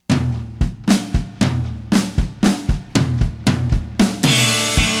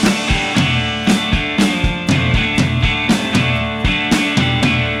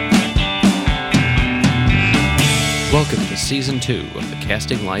Season 2 of the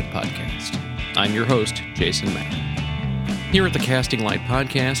Casting Light Podcast. I'm your host, Jason Mack. Here at the Casting Light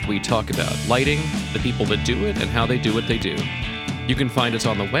Podcast, we talk about lighting, the people that do it, and how they do what they do. You can find us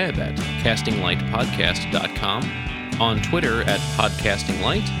on the web at castinglightpodcast.com, on Twitter at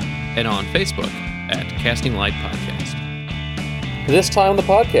podcastinglight, and on Facebook at Casting Light Podcast. This time on the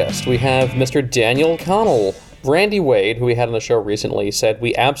podcast, we have Mr. Daniel Connell. Randy Wade, who we had on the show recently, said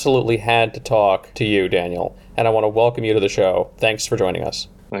we absolutely had to talk to you, Daniel, and I want to welcome you to the show. Thanks for joining us.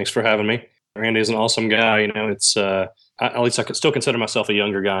 Thanks for having me. Randy is an awesome guy. You know, it's at least I could still consider myself a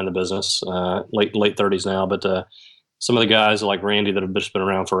younger guy in the business, late 30s now. But some of the guys like Randy that have just been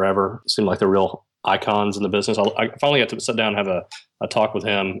around forever seem like they're real icons in the business. I finally got to sit down and have a talk with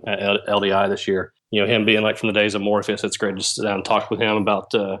him at LDI this year. You know, him being like from the days of Morpheus, it's great to sit down and talk with him about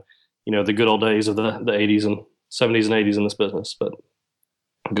the good old days of the 80s and 70s and 80s in this business. But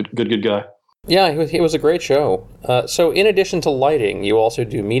good guy. Yeah, it was a great show. So in addition to lighting, you also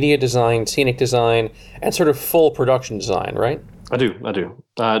do media design, scenic design, and sort of full production design, right? I do.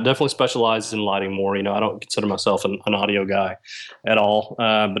 Definitely specialize in lighting more. You know, I don't consider myself an audio guy at all.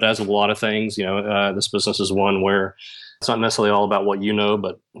 But as with a lot of things, this business is one where it's not necessarily all about what you know,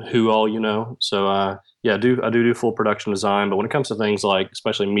 but who all you know. So, I do full production design. But when it comes to things like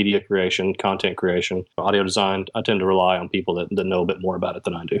especially media creation, content creation, audio design, I tend to rely on people that know a bit more about it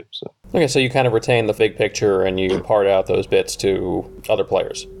than I do. So. Okay, so you kind of retain the big picture and you part out those bits to other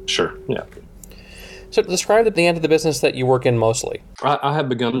players. Sure, yeah. So describe the end of the business that you work in mostly. I have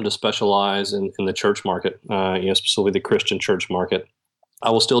begun to specialize in the church market, specifically the Christian church market. I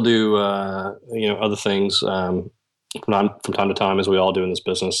will still do, other things from time to time, as we all do in this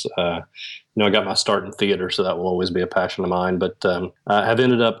business. I got my start in theater, so that will always be a passion of mine. But I have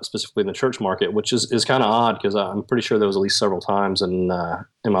ended up specifically in the church market, which is kind of odd because I'm pretty sure there was at least several times in my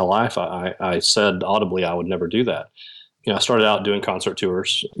life I said audibly I would never do that. I started out doing concert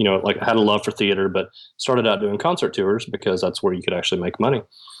tours. I had a love for theater, but started out doing concert tours because that's where you could actually make money.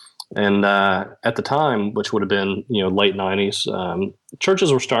 And at the time, which would have been late 90s,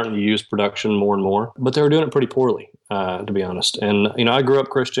 churches were starting to use production more and more, but they were doing it pretty poorly, to be honest. And I grew up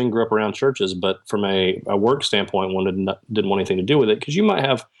Christian, grew up around churches, but from a work standpoint, didn't want anything to do with it because you might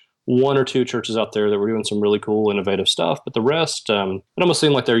have one or two churches out there that were doing some really cool, innovative stuff, but the rest, it almost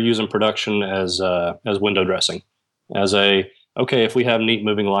seemed like they're using production as window dressing, okay, if we have neat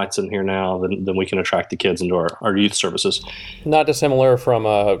moving lights in here now, then we can attract the kids into our youth services. Not dissimilar from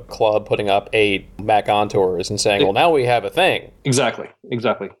a club putting up 8 back on tours and saying, well, now we have a thing. Exactly.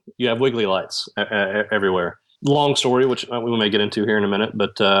 You have wiggly lights everywhere. Long story, which we may get into here in a minute,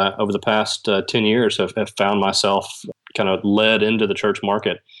 but over the past 10 years, have found myself kind of led into the church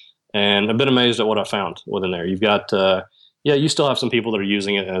market. And I've been amazed at what I found within there. You've got, you still have some people that are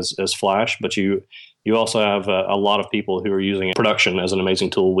using it as flash, but you also have a lot of people who are using production as an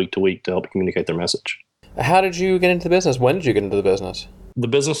amazing tool week to week to help communicate their message. How did you get into the business? When did you get into the business? The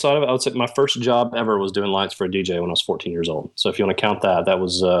business side of it, I would say my first job ever was doing lights for a DJ when I was 14 years old. So if you want to count that,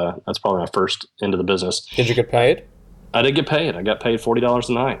 that's probably my first into the business. Did you get paid? I did get paid. I got paid $40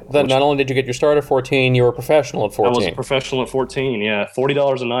 a night. Then not only did you get your start at 14, you were a professional at 14. I was a professional at 14, yeah.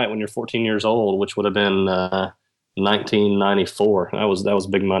 $40 a night when you're 14 years old, which would have been 1994. That was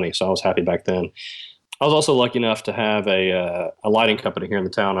big money, so I was happy back then. I was also lucky enough to have a lighting company here in the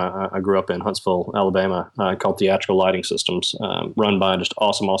town I grew up in, Huntsville, Alabama, called Theatrical Lighting Systems, run by just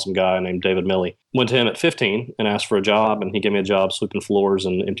awesome guy named David Milley. Went to him at 15 and asked for a job, and he gave me a job sweeping floors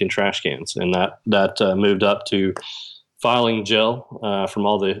and emptying trash cans. And that moved up to filing gel from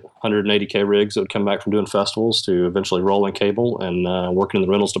all the 180K rigs that would come back from doing festivals to eventually rolling cable and working in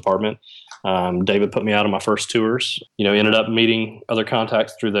the rentals department. David put me out on my first tours, ended up meeting other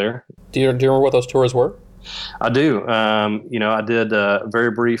contacts through there. Do you remember what those tours were? I do. I did a very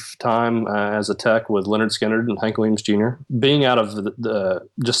brief time as a tech with Leonard Skinner and Hank Williams Jr. Being out of the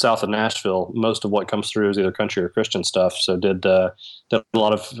just south of Nashville, most of what comes through is either country or Christian stuff. So did a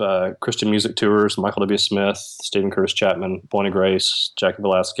lot of Christian music tours, Michael W. Smith, Stephen Curtis Chapman, Point of Grace, Jackie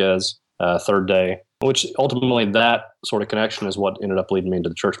Velasquez, Third Day, which ultimately that sort of connection is what ended up leading me into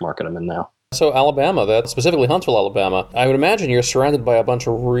the church market I'm in now. So Alabama, that's specifically Huntsville, Alabama, I would imagine you're surrounded by a bunch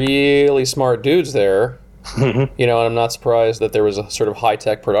of really smart dudes there. And I'm not surprised that there was a sort of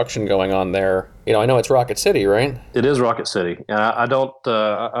high-tech production going on there. I know it's Rocket City, right? It is Rocket City. I don't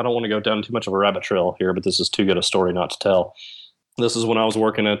want to go down too much of a rabbit trail here, but this is too good a story not to tell. This is when I was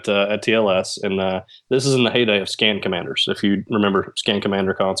working at TLS, and this is in the heyday of Scan Commanders, if you remember Scan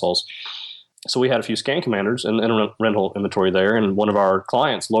Commander consoles. So we had a few Scan Commanders and rental inventory there, and one of our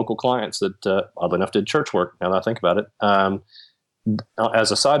local clients that oddly enough did church work, now that I think about it,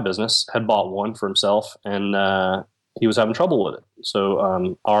 as a side business, had bought one for himself and he was having trouble with it.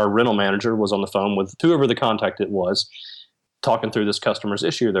 So our rental manager was on the phone with whoever the contact it was, talking through this customer's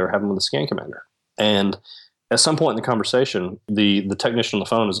issue they were having with the Scan Commander. And at some point in the conversation, the technician on the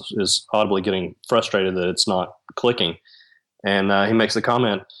phone is audibly getting frustrated that it's not clicking. And he makes the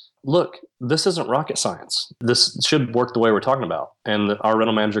comment, look, this isn't rocket science. This should work the way we're talking about. And our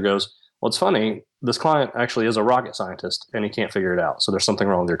rental manager goes, well, it's funny. This client actually is a rocket scientist, and he can't figure it out. So there's something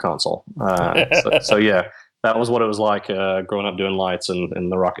wrong with your console. So yeah, that was what it was like growing up doing lights in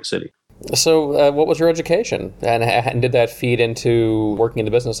the Rocket City. So what was your education? And did that feed into working in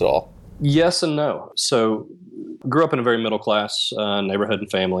the business at all? Yes and no. So grew up in a very middle class neighborhood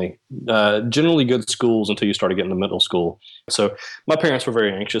and family. Generally good schools until you started getting to middle school. So my parents were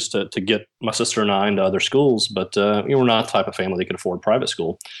very anxious to get my sister and I into other schools, but we're not the type of family that could afford private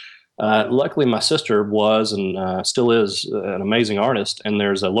school. Luckily, my sister was and still is an amazing artist, and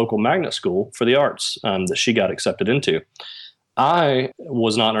there's a local magnet school for the arts that she got accepted into. I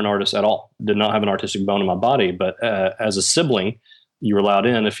was not an artist at all, did not have an artistic bone in my body, but as a sibling, you were allowed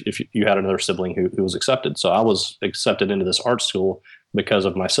in if you had another sibling who was accepted. So I was accepted into this art school because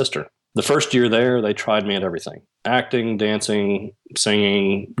of my sister. The first year there, they tried me at everything: acting, dancing,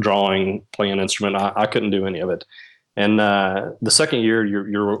 singing, drawing, playing an instrument. I couldn't do any of it. And the second year,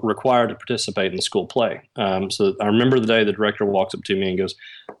 you're required to participate in the school play. So I remember the day the director walks up to me and goes,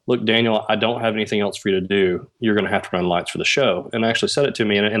 look, Daniel, I don't have anything else for you to do. You're going to have to run lights for the show. And actually said it to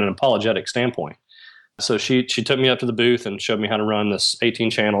me in an apologetic standpoint. So she took me up to the booth and showed me how to run this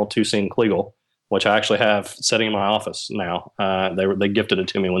 18-channel 2-scene Kliegel, which I actually have sitting in my office now. They gifted it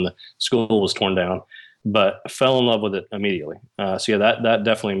to me when the school was torn down, but I fell in love with it immediately. So yeah, that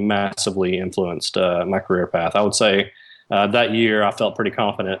definitely massively influenced my career path. I would say that year I felt pretty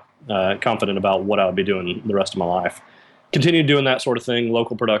confident about what I would be doing the rest of my life. Continued doing that sort of thing,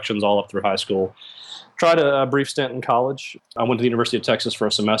 local productions all up through high school. Tried a brief stint in college. I went to the University of Texas for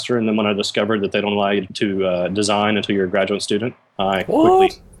a semester, and then when I discovered that they don't allow you to design until you're a graduate student, I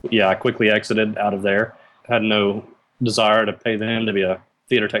quickly exited out of there. Had no desire to pay them to be a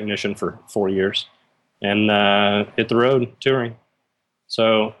theater technician for 4 years, and hit the road touring.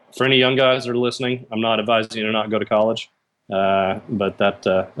 So for any young guys that are listening, I'm not advising you to not go to college, but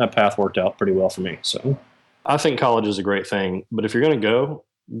that path worked out pretty well for me. So I think college is a great thing, but if you're going to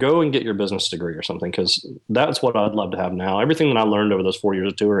go and get your business degree or something, because that's what I'd love to have now. Everything that I learned over those 4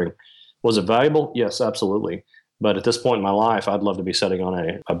 years of touring, was it valuable? Yes, absolutely. But at this point in my life, I'd love to be sitting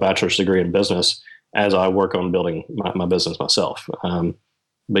on a bachelor's degree in business as I work on building my business myself.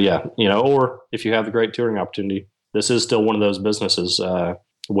 But yeah, or if you have the great touring opportunity, this is still one of those businesses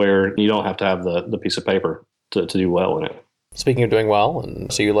where you don't have to have the piece of paper to do well in it. Speaking of doing well,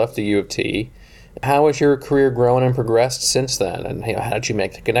 and so you left the U of T. How has your career grown and progressed since then? And how did you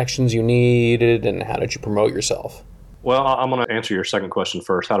make the connections you needed, and how did you promote yourself? Well, I'm going to answer your second question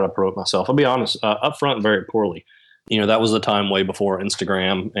first. How did I promote myself? I'll be honest, up front, very poorly. That was the time way before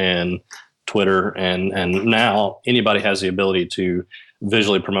Instagram and Twitter, and now anybody has the ability to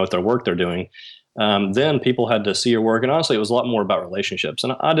visually promote their work they're doing. Then people had to see your work, and honestly, it was a lot more about relationships.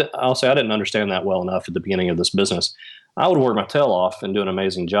 And I'll say I didn't understand that well enough at the beginning of this business. I would work my tail off and do an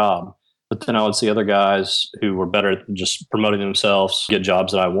amazing job, but then I would see other guys who were better at just promoting themselves, get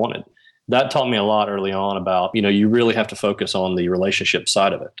jobs that I wanted. That taught me a lot early on about, you really have to focus on the relationship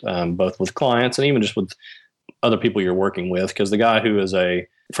side of it, both with clients and even just with other people you're working with. Because the guy who is a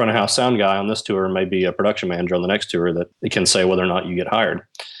front of house sound guy on this tour may be a production manager on the next tour that can say whether or not you get hired.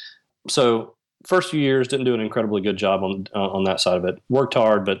 So first few years, didn't do an incredibly good job on that side of it. Worked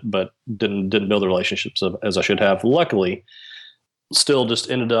hard, but didn't build the relationships as I should have. Luckily, still just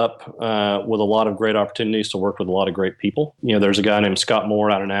ended up with a lot of great opportunities to work with a lot of great people. There's a guy named Scott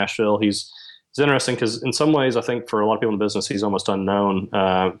Moore out of Nashville. He's interesting because in some ways, I think for a lot of people in business, he's almost unknown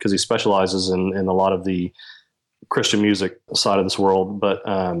because he specializes in a lot of the Christian music side of this world. But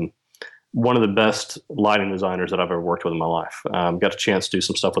one of the best lighting designers that I've ever worked with in my life. Got a chance to do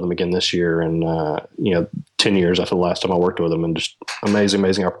some stuff with him again this year, and 10 years after the last time I worked with him, and just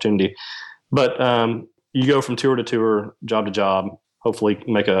amazing opportunity. But you go from tour to tour, job to job, hopefully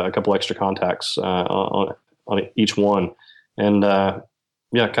make a couple extra contacts on each one. And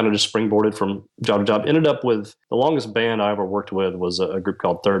kind of just springboarded from job to job. Ended up with the longest band I ever worked with was a group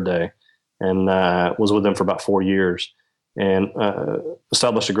called Third Day, and was with them for about 4 years, and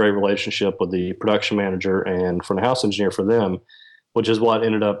established a great relationship with the production manager and front of house engineer for them, which is what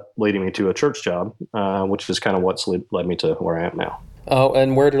ended up leading me to a church job, which is kind of what's led me to where I am now. Oh,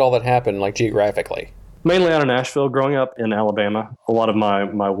 and where did all that happen, like geographically? Mainly out of Nashville. Growing up in Alabama, a lot of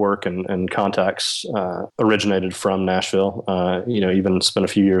my work and contacts originated from Nashville. Even spent a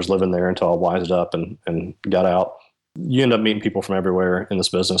few years living there until I wised up and got out. you end up meeting people from everywhere in this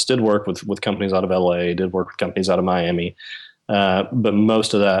business. Did work with companies out of LA, did work with companies out of Miami. But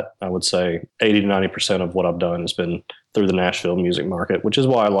most of that, I would say 80 to 90% of what I've done has been through the Nashville music market, which is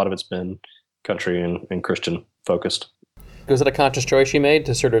why a lot of it's been country and Christian focused. Was it a conscious choice you made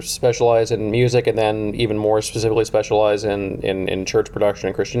to sort of specialize in music and then even more specifically specialize in church production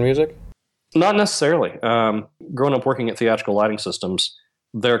and Christian music? Not necessarily. Growing up working at Theatrical Lighting Systems,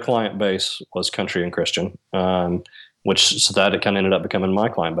 their client base was country and Christian, so that it kind of ended up becoming my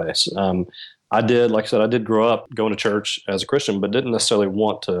client base. Like I said, I did grow up going to church as a Christian, but didn't necessarily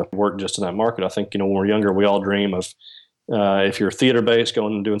want to work just in that market. I think, when we're younger, we all dream of, if you're theater-based,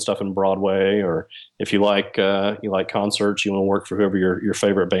 going and doing stuff in Broadway, or if you like concerts, you want to work for whoever your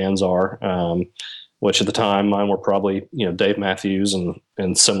favorite bands are, which at the time mine were probably, Dave Matthews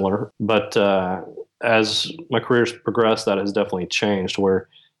and similar. But as my career's progressed, that has definitely changed, where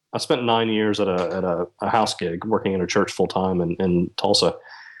I spent 9 years at a house gig working in a church full-time in Tulsa.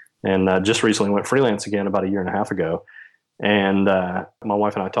 And just recently went freelance again about a year and a half ago. And my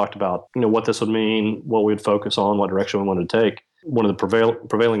wife and I talked about, what this would mean, what we'd focus on, what direction we wanted to take. One of the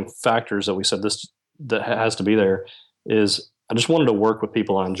prevailing factors that we said that has to be there is I just wanted to work with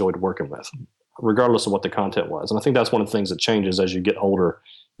people I enjoyed working with, regardless of what the content was. And I think that's one of the things that changes as you get older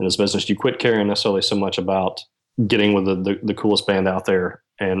in this business. You quit caring necessarily so much about getting with the coolest band out there,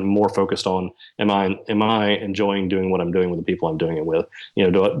 and more focused on, am I enjoying doing what I'm doing with the people I'm doing it with?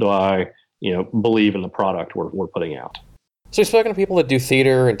 Do I believe in the product we're putting out? So you've spoken to people that do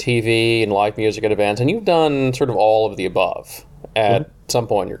theater and TV and live music at events, and you've done sort of all of the above at some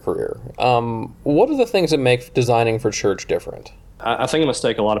point in your career. What are the things that make designing for church different? I think a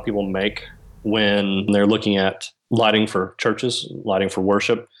mistake a lot of people make when they're looking at lighting for churches, lighting for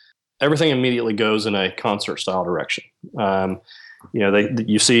worship, everything immediately goes in a concert style direction. You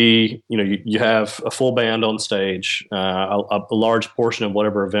have a full band on stage. A large portion of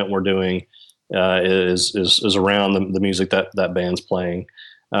whatever event we're doing is around the music that band's playing.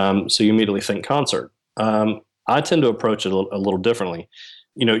 So you immediately think concert. I tend to approach it a little differently.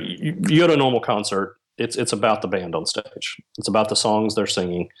 You go to a normal concert, it's about the band on stage. It's about the songs they're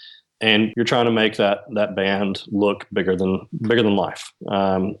singing, and you're trying to make that band look bigger than life.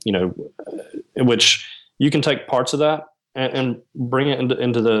 Which you can take parts of that and bring it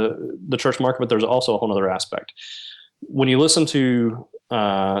into the church market, but there's also a whole other aspect. When you listen to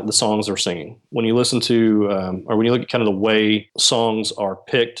the songs they're singing, when you listen to, or when you look at kind of the way songs are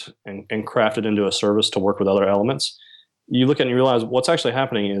picked and crafted into a service to work with other elements, you look at it and you realize what's actually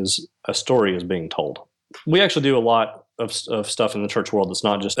happening is a story is being told. We actually do a lot of stuff in the church world that's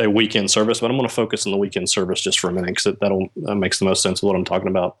not just a weekend service, but I'm going to focus on the weekend service just for a minute because that makes the most sense of what I'm talking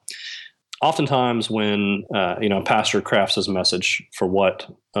about. Oftentimes when a pastor crafts his message for what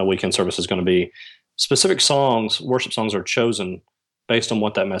a weekend service is going to be, specific songs, worship songs are chosen based on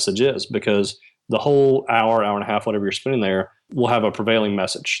what that message is, because the whole hour and a half, whatever you're spending there, will have a prevailing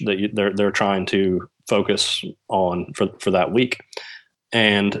message that they're trying to focus on for that week.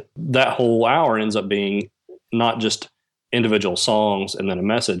 And that whole hour ends up being not just individual songs and then a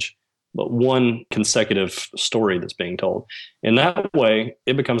message, but one consecutive story that's being told. In that way,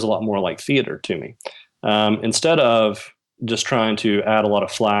 it becomes a lot more like theater to me. Instead of just trying to add a lot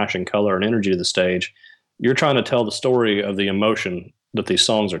of flash and color and energy to the stage, you're trying to tell the story of the emotion that these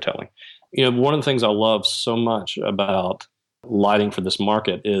songs are telling. One of the things I love so much about lighting for this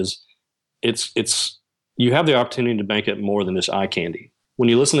market is it's you have the opportunity to make it more than just eye candy. When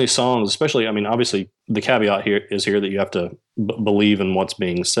you listen to these songs, especially, obviously the caveat here is that you have to believe in what's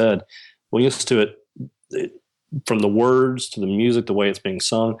being said. When you listen to it, from the words to the music, the way it's being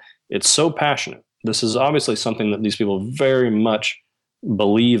sung, it's so passionate. This is obviously something that these people very much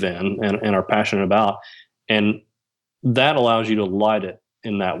believe in and are passionate about. And that allows you to light it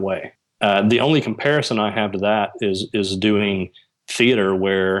in that way. The only comparison I have to that is doing theater,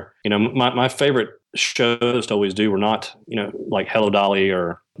 where, my favorite shows to always do were not, like Hello Dolly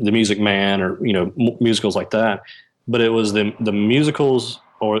or The Music Man or, musicals like that, but it was the musicals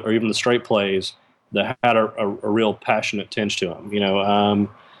or even the straight plays that had a real passionate tinge to them.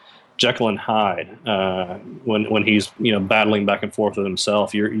 Jekyll and Hyde, when he's, battling back and forth with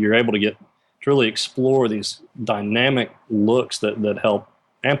himself, you're able to really explore these dynamic looks that help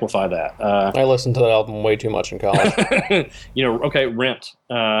amplify that. I listened to that album way too much in college. Rent,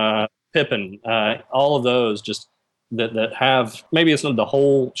 Pippin, all of those just that have, maybe it's not the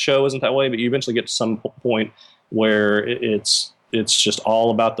whole show isn't that way, but you eventually get to some point where it's just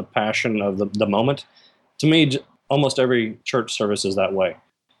all about the passion of the moment. To me, almost every church service is that way.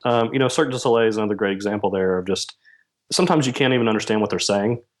 Cirque du Soleil is another great example there of just, sometimes you can't even understand what they're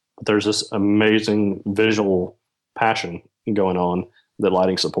saying, but there's this amazing visual passion going on that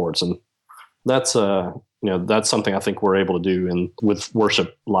lighting supports. And that's that's something I think we're able to do with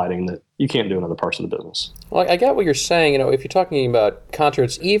worship lighting that you can't do in other parts of the business. Well, I get what you're saying. If you're talking about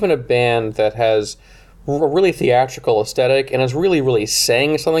concerts, even a band that has a really theatrical aesthetic and is really, really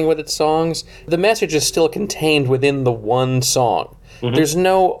saying something with its songs, the message is still contained within the one song. Mm-hmm. There's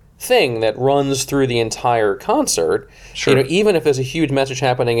no thing that runs through the entire concert. Sure. Even if there's a huge message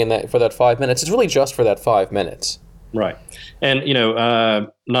happening for that 5 minutes, it's really just for that 5 minutes. Right. And,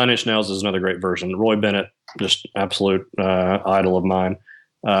 Nine Inch Nails is another great version. Roy Bennett, just absolute idol of mine.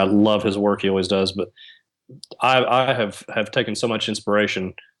 Love his work. He always does. But I have taken so much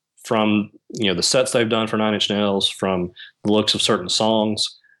inspiration from, the sets they've done for Nine Inch Nails, from the looks of certain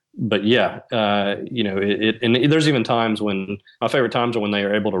songs. But yeah, and there's even times when my favorite times are when they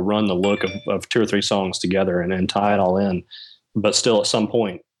are able to run the look of 2 or 3 songs together and tie it all in. But still, at some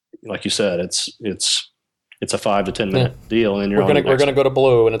point, like you said, it's a 5 to 10 minute deal, and we're gonna go to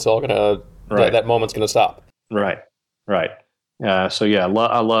blue, and it's all gonna that moment's gonna stop. Right. So yeah,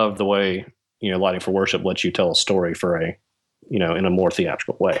 I love the way lighting for worship lets you tell a story for in a more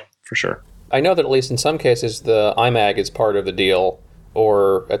theatrical way, for sure. I know that at least in some cases the IMAG is part of the deal,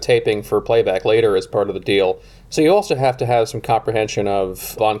 or a taping for playback later is part of the deal. So you also have to have some comprehension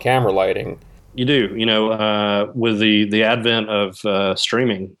of on-camera lighting. You do, with the advent of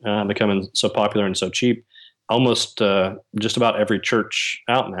streaming becoming so popular and so cheap. Almost just about every church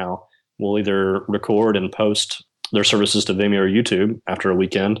out now will either record and post their services to Vimeo or YouTube after a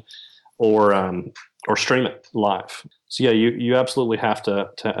weekend, or stream it live. So yeah, you absolutely have to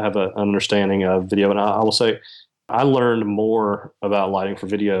have an understanding of video. And I will say, I learned more about lighting for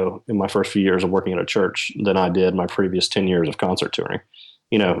video in my first few years of working at a church than I did my previous 10 years of concert touring.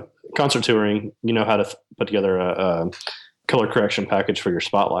 Concert touring, how to put together a color correction package for your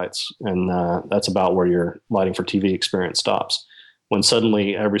spotlights, and that's about where your lighting for TV experience stops. When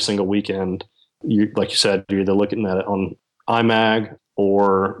suddenly every single weekend, like you said, you're either looking at it on IMAG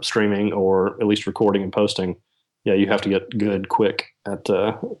or streaming, or at least recording and posting. Yeah, you have to get good quick at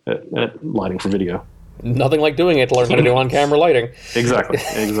lighting for video. Nothing like doing it to learn how to do on-camera lighting. Exactly,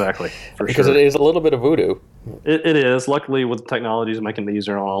 for because sure. It is a little bit of voodoo. It is. Luckily, with technology, is making it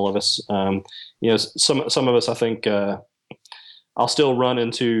easier on all of us. Some of us, I think. I'll still run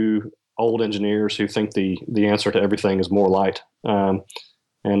into old engineers who think the answer to everything is more light.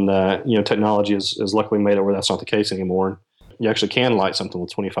 Technology has luckily made it where that's not the case anymore. You actually can light something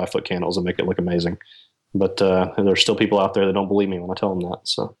with 25-foot candles and make it look amazing. But there's still people out there that don't believe me when I tell them that.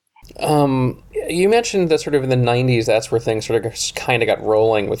 So, you mentioned that sort of in the 90s, that's where things sort of kind of got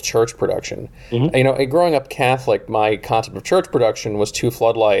rolling with church production. Mm-hmm. Growing up Catholic, my concept of church production was 2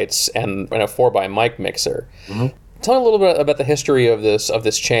 floodlights and a 4x mic mixer. Mm-hmm. Tell me a little bit about the history of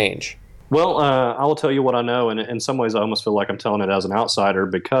this change. Well, I will tell you what I know, and in some ways I almost feel like I'm telling it as an outsider,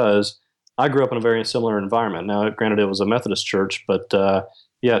 because I grew up in a very similar environment. Now, granted, it was a Methodist church, but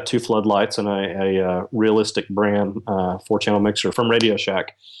 2 floodlights and a realistic brand 4-channel mixer from Radio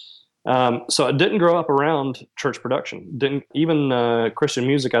Shack. So I didn't grow up around church production. Even Christian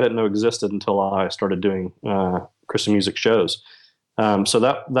music I didn't know existed until I started doing Christian music shows. So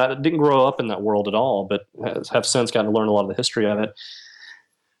that didn't grow up in that world at all, but have since gotten to learn a lot of the history of it.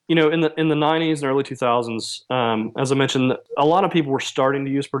 In the 90s and early 2000s, as I mentioned, a lot of people were starting to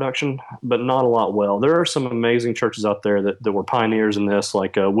use production, but not a lot well. There are some amazing churches out there that were pioneers in this,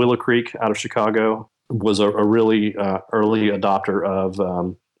 like Willow Creek out of Chicago was a really early adopter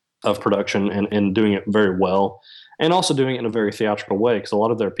of production and doing it very well, and also doing it in a very theatrical way, because a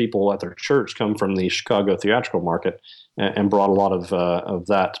lot of their people at their church come from the Chicago theatrical market and brought a lot of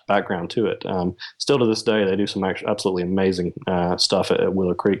that background to it. Still to this day, they do some absolutely amazing stuff at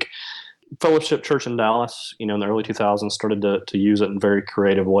Willow Creek. Fellowship Church in Dallas, in the early 2000s, started to use it in very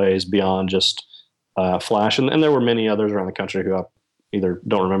creative ways beyond just flash. And there were many others around the country who I either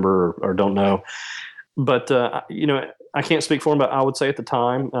don't remember or don't know. But, I can't speak for them, but I would say at the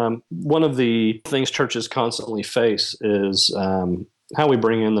time, one of the things churches constantly face is how we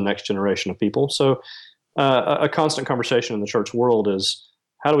bring in the next generation of people. So a constant conversation in the church world is,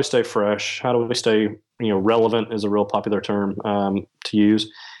 how do we stay fresh? How do we stay, relevant is a real popular term to use.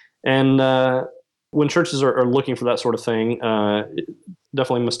 And when churches are looking for that sort of thing,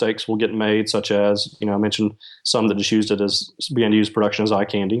 definitely mistakes will get made, such as, I mentioned some that just began to use production as eye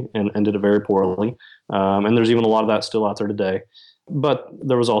candy and did it very poorly. And there's even a lot of that still out there today. But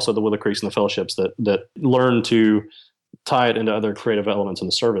there was also the Willow Creeks and the Fellowships that learned to tie it into other creative elements in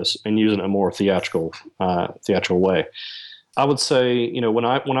the service and use it in a more theatrical way. I would say, when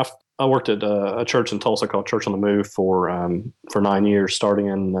I worked at a church in Tulsa called Church on the Move for 9 years, starting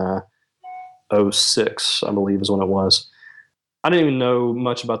in '06, I believe, is when it was. I didn't even know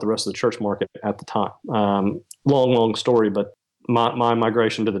much about the rest of the church market at the time. Long story, but my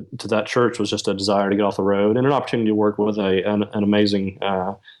migration to that church was just a desire to get off the road and an opportunity to work with an amazing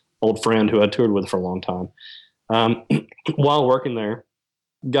old friend who I'd toured with for a long time. While working there,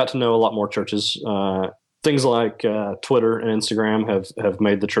 got to know a lot more churches. Things like Twitter and Instagram have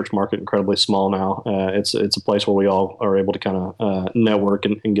made the church market incredibly small now. It's a place where we all are able to kind of network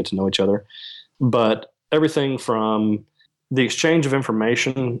and get to know each other. But everything from the exchange of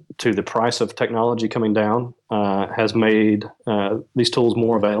information to the price of technology coming down has made these tools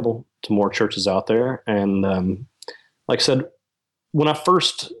more available to more churches out there. And like I said, when I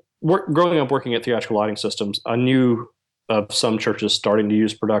first growing up working at Theatrical Lighting Systems, I knew of some churches starting to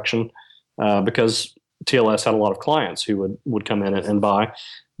use production because TLS had a lot of clients who would come in and buy.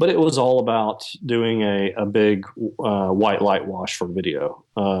 But it was all about doing a big white light wash for video.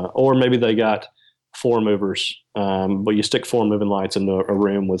 Or maybe they got floor movers, but you stick floor moving lights into a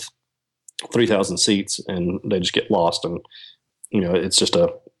room with 3,000 seats and they just get lost. And, it's just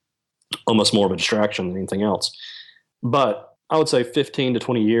almost more of a distraction than anything else. But I would say 15 to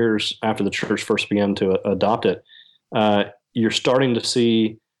 20 years after the church first began to adopt it, you're starting to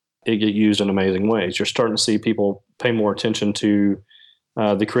see it get used in amazing ways. You're starting to see people pay more attention to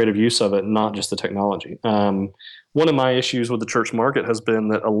the creative use of it, not just the technology. One of my issues with the church market has been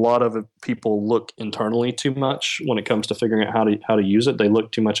that a lot of people look internally too much when it comes to figuring out how to use it. They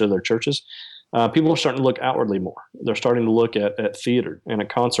look too much at their churches. People are starting to look outwardly more. They're starting to look at theater and at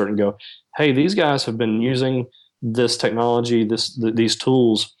concert and go, hey, these guys have been using this technology, these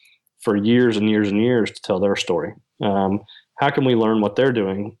tools for years and years and years to tell their story. How can we learn what they're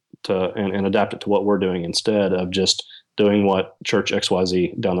doing and adapt it to what we're doing instead of just doing what Church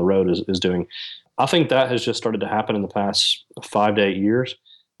XYZ down the road is doing? I think that has just started to happen in the past 5 to 8 years,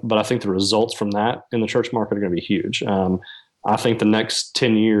 but I think the results from that in the church market are going to be huge. I think the next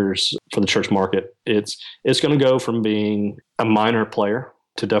 10 years for the church market, it's going to go from being a minor player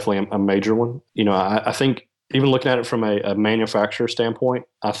to definitely a major one. I think even looking at it from a manufacturer standpoint,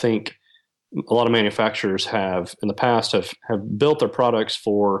 I think a lot of manufacturers have in the past have built their products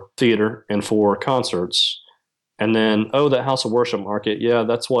for theater and for concerts. And then, that house of worship market, yeah,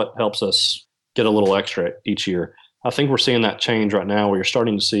 that's what helps us get a little extra each year. I think we're seeing that change right now where you're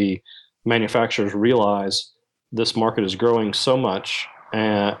starting to see manufacturers realize this market is growing so much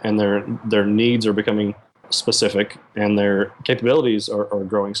and their needs are becoming specific and their capabilities are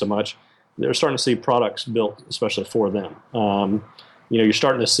growing so much. They're starting to see products built especially for them. You're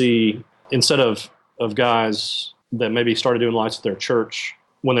starting to see, instead of guys that maybe started doing lights at their church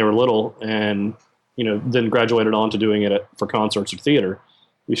when they were little and then graduated on to doing it for concerts or theater,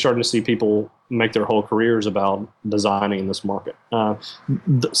 you're starting to see people make their whole careers about designing in this market.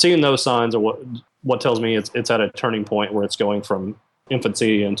 Seeing those signs are what tells me it's at a turning point where it's going from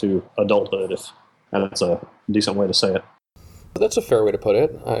infancy into adulthood, if that's a decent way to say it. That's a fair way to put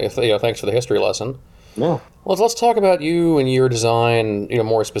it. Thanks for the history lesson. Yeah. Well, let's talk about you and your design,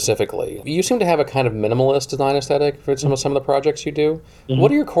 more specifically. You seem to have a kind of minimalist design aesthetic for some of the projects you do. Mm-hmm.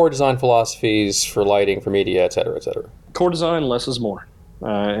 What are your core design philosophies for lighting, for media, et cetera, et cetera? Core design, less is more,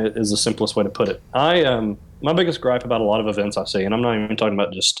 is the simplest way to put it. My biggest gripe about a lot of events I see, and I'm not even talking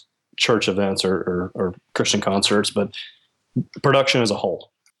about just church events or Christian concerts, but production as a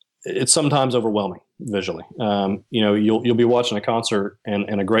whole. It's sometimes overwhelming visually. You'll be watching a concert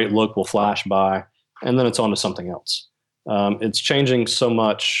and a great look will flash by, and then it's on to something else. It's changing so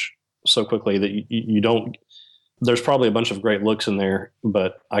much so quickly that you don't. There's probably a bunch of great looks in there,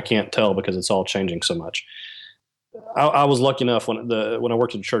 but I can't tell because it's all changing so much. I was lucky enough when I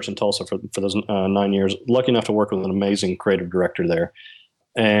worked at a church in Tulsa for those 9 years. Lucky enough to work with an amazing creative director there,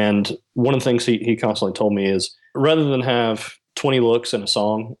 and one of the things he constantly told me is rather than have 20 looks in a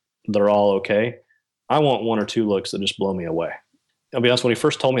song that are all okay, I want 1 or 2 looks that just blow me away. I'll be honest, when he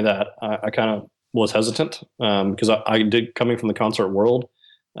first told me that, I kind of was hesitant because I did, coming from the concert world,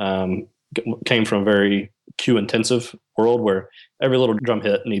 came from a very cue intensive world where every little drum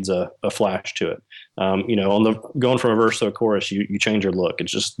hit needs a flash to it. On the going from a verse to a chorus, you change your look.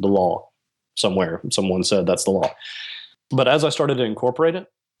 It's just the law somewhere. Someone said that's the law. But as I started to incorporate it,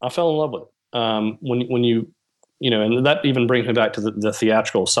 I fell in love with it. When you and that even brings me back to the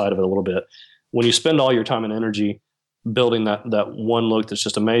theatrical side of it a little bit. When you spend all your time and energy building that one look that's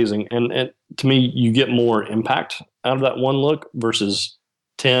just amazing, and to me, you get more impact out of that one look versus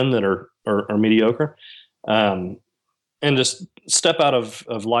 10 that are mediocre. And just step out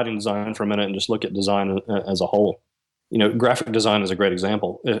of lighting design for a minute and just look at design as a whole. Graphic design is a great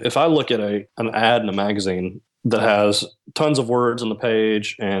example. If I look at an ad in a magazine that has tons of words on the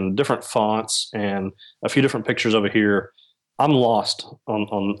page and different fonts and a few different pictures over here, I'm lost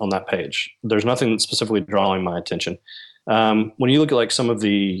on that page. There's nothing specifically drawing my attention. When you look at like some of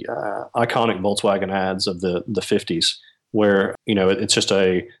the iconic Volkswagen ads of the 50s, where it's just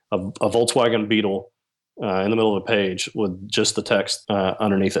a Volkswagen Beetle in the middle of a page with just the text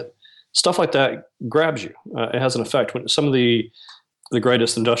underneath it, stuff like that grabs you. It has an effect. When some of the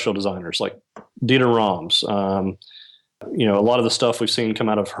greatest industrial designers like Dieter Rams, a lot of the stuff we've seen come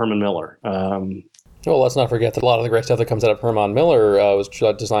out of Herman Miller. Well, let's not forget that a lot of the great stuff that comes out of Herman Miller was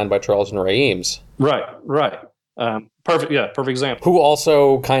designed by Charles and Ray Eames. Right. Perfect example. Who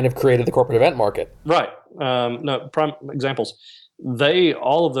also kind of created the corporate event market. Right. No, prime examples.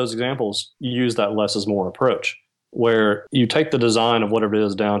 All of those examples use that less is more approach, where you take the design of whatever it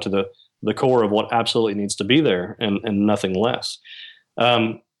is down to the core of what absolutely needs to be there and nothing less.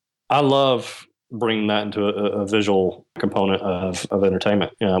 I love bringing that into a visual component of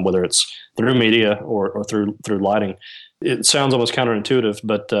entertainment, whether it's through media or through lighting. It sounds almost counterintuitive,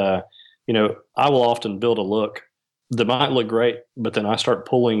 but I will often build a look that might look great, but then I start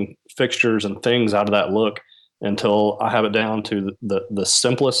pulling fixtures and things out of that look until I have it down to the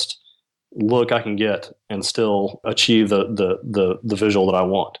simplest look I can get and still achieve the visual that I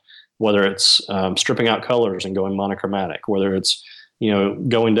want. Whether it's stripping out colors and going monochromatic, whether it's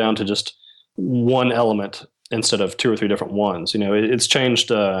going down to just one element instead of two or three different ones. It's changed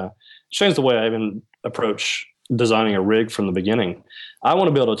the way I even approach designing a rig from the beginning. I want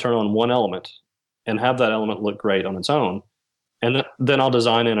to be able to turn on one element and have that element look great on its own. And then I'll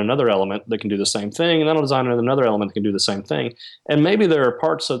design in another element that can do the same thing. And then I'll design in another element that can do the same thing. And maybe there are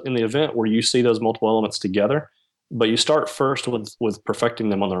parts in the event where you see those multiple elements together, but you start first with perfecting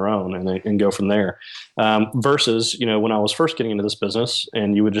them on their own and go from there. Versus, when I was first getting into this business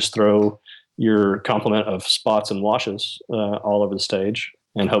and you would just throw your complement of spots and washes all over the stage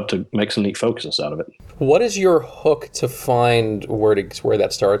and hope to make some neat focuses out of it. What is your hook to find where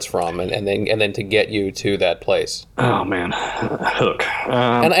that starts from, and then to get you to that place? Oh man, hook.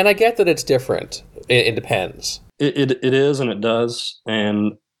 And I get that it's different. It depends. It is, and it does.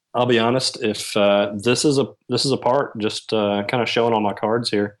 And I'll be honest, if this is a part, just kind of showing on my cards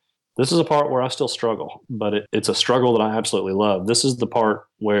here, this is a part where I still struggle, but it's a struggle that I absolutely love. This is the part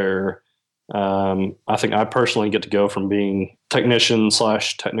where I think I personally get to go from being technician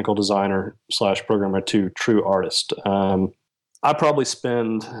 / technical designer / programmer to true artist. I probably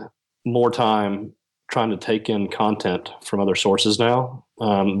spend more time trying to take in content from other sources now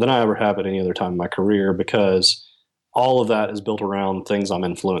than I ever have at any other time in my career, because all of that is built around things I'm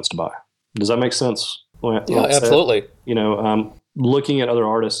influenced by. Does that make sense? Yeah, absolutely. Looking at other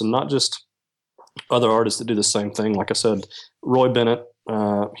artists, and not just other artists that do the same thing. Like I said, Roy Bennett,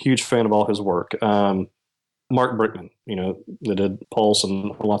 huge fan of all his work. Mark Brickman, that did Pulse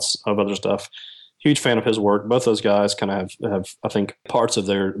and lots of other stuff. Huge fan of his work. Both those guys kind of have, I think, parts of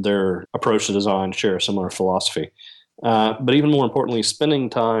their approach to design share a similar philosophy. But even more importantly, spending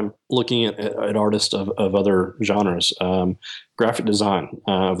time looking at artists of other genres. Graphic design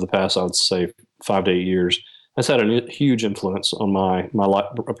over the past, I would say, 5 to 8 years has had a huge influence on my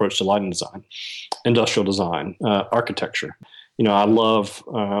approach to lighting design, industrial design, architecture. I love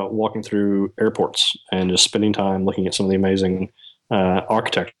walking through airports and just spending time looking at some of the amazing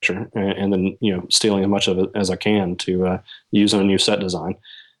architecture, and then stealing as much of it as I can to use in a new set design.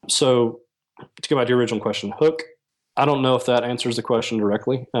 So to go back to your original question, hook. I don't know if that answers the question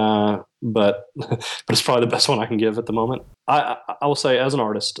directly, but it's probably the best one I can give at the moment. I will say, as an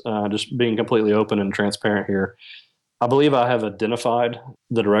artist, just being completely open and transparent here, I believe I have identified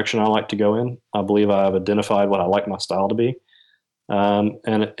the direction I like to go in. I believe I have identified what I like my style to be.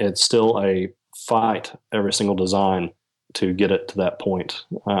 And it's still a fight every single design to get it to that point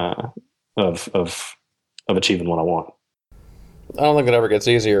of achieving what I want. I don't think it ever gets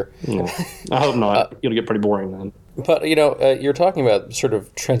easier. Yeah. I hope not. It'll get pretty boring then. But, you're talking about sort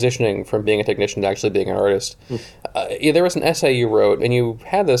of transitioning from being a technician to actually being an artist. There was an essay you wrote, and you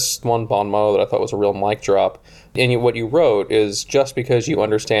had this one bon mot that I thought was a real mic drop. And what you wrote is, just because you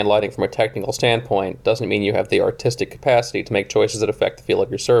understand lighting from a technical standpoint doesn't mean you have the artistic capacity to make choices that affect the feel of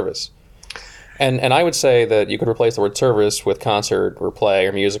your service. And I would say that you could replace the word service with concert or play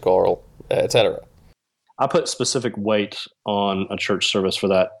or musical, or et cetera. I put specific weight on a church service for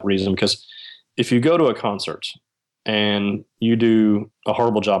that reason, because if you go to a concert and you do a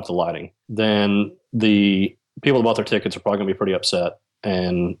horrible job with the lighting, then the people that bought their tickets are probably going to be pretty upset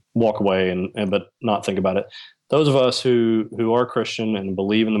and walk away but not think about it. Those of us who are Christian and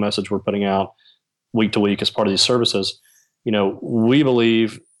believe in the message we're putting out week to week as part of these services, we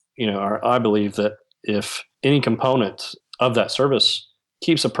believe, I believe that if any component of that service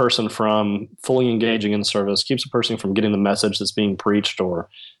keeps a person from fully engaging in the service, keeps a person from getting the message that's being preached or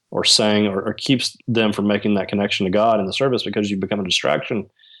sang, or keeps them from making that connection to God in the service because you become a distraction,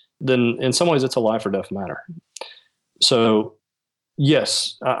 then in some ways it's a life or death matter. So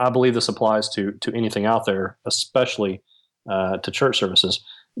yes, I believe this applies to anything out there, especially to church services.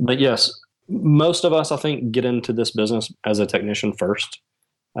 But yes, most of us, I think, get into this business as a technician first.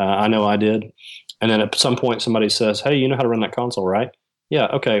 I know I did. And then at some point somebody says, hey, you know how to run that console, right? Yeah,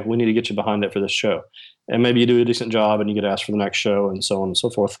 okay, we need to get you behind it for this show. And maybe you do a decent job and you get asked for the next show and so on and so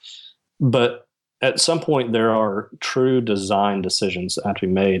forth. But at some point, there are true design decisions that have to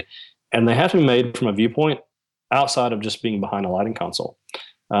be made. And they have to be made from a viewpoint outside of just being behind a lighting console.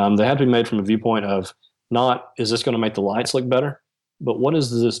 They have to be made from a viewpoint of not, is this going to make the lights look better? But what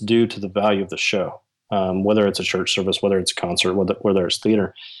does this do to the value of the show? Whether it's a church service, whether it's a concert, whether it's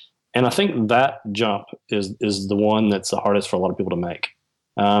theater. And I think that jump is the one that's the hardest for a lot of people to make.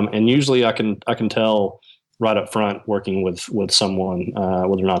 And usually I can tell right up front working with someone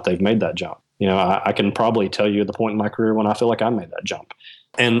whether or not they've made that jump. I can probably tell you the point in my career when I feel like I made that jump.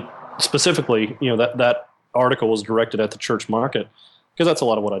 And specifically, that article was directed at the church market because that's a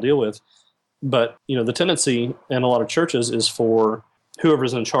lot of what I deal with. But the tendency in a lot of churches is for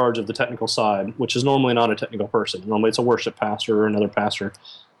whoever's in charge of the technical side, which is normally not a technical person. Normally it's a worship pastor or another pastor,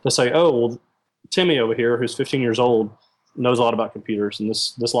 to say, oh, well, Timmy over here, who's 15 years old, knows a lot about computers, and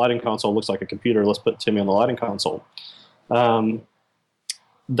this lighting console looks like a computer. Let's put Timmy on the lighting console.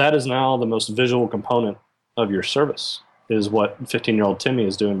 That is now the most visual component of your service, is what 15-year-old Timmy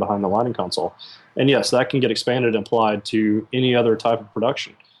is doing behind the lighting console. And yes, that can get expanded and applied to any other type of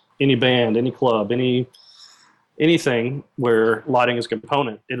production, any band, any club, anything where lighting is a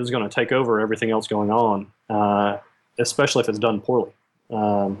component. It is going to take over everything else going on, especially if it's done poorly.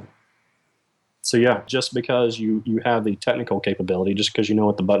 So yeah, just because you have the technical capability, just because you know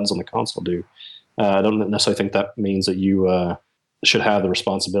what the buttons on the console do, I don't necessarily think that means that you should have the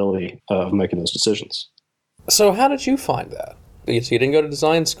responsibility of making those decisions. So how did you find that? So you didn't go to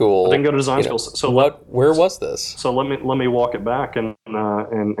design school. I didn't go to design school. So where was this? So let me walk it back and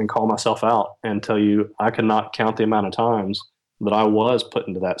call myself out and tell you I could not count the amount of times that I was put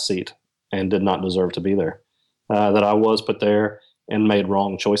into that seat and did not deserve to be there. That I was put there and made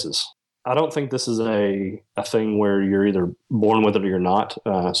wrong choices. I don't think this is a thing where you're either born with it or you're not.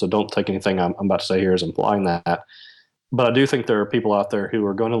 So don't take anything I'm about to say here as implying that. But I do think there are people out there who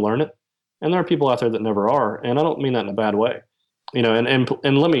are going to learn it, and there are people out there that never are. And I don't mean that in a bad way. And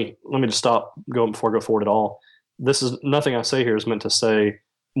let me just stop going before I go forward at all. This is nothing I say here is meant to say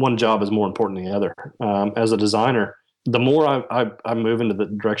one job is more important than the other. As a designer, the more I move into the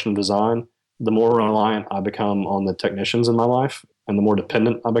direction of design, the more reliant I become on the technicians in my life, and the more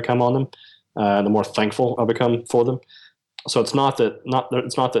dependent I become on them, the more thankful I become for them. So it's not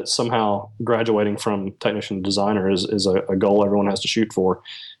that somehow graduating from technician to designer is a goal everyone has to shoot for.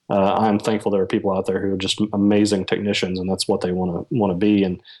 I'm thankful there are people out there who are just amazing technicians, and that's what they want to be.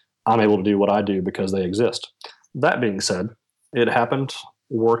 And I'm able to do what I do because they exist. That being said, it happened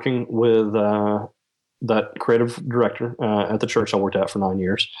working with that creative director at the church I worked at for 9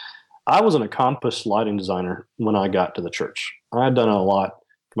 years. I was an accomplished lighting designer when I got to the church. I had done a lot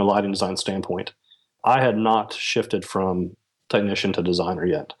from a lighting design standpoint. I had not shifted from technician to designer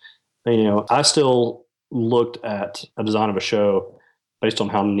yet. I still looked at a design of a show based on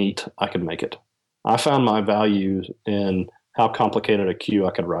how neat I could make it. I found my value in how complicated a cue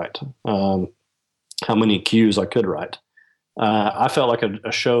I could write, how many cues I could write. I felt like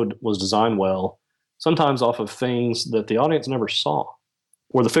a show was designed well, sometimes off of things that the audience never saw.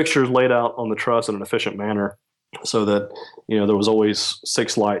 Were the fixtures laid out on the truss in an efficient manner so that there was always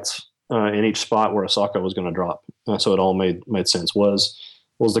 6 lights in each spot where a socket was going to drop, so it all made sense. Was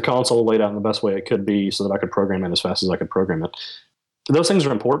the console laid out in the best way it could be so that I could program it as fast as I could program it? Those things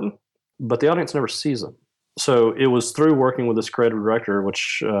are important, but the audience never sees them. So it was through working with this creative director,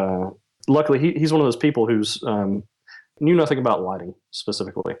 which luckily he's one of those people who's knew nothing about lighting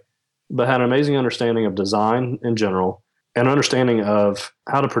specifically, but had an amazing understanding of design in general, an understanding of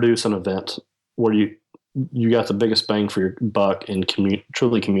how to produce an event where you got the biggest bang for your buck in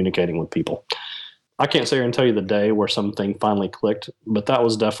truly communicating with people. I can't sit here and tell you the day where something finally clicked, but that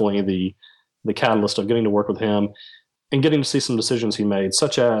was definitely the catalyst of getting to work with him and getting to see some decisions he made,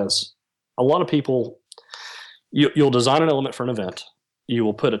 such as a lot of people, you'll design an element for an event. You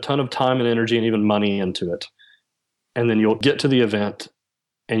will put a ton of time and energy and even money into it. And then you'll get to the event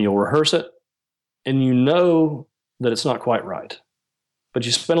and you'll rehearse it, and you know that it's not quite right. But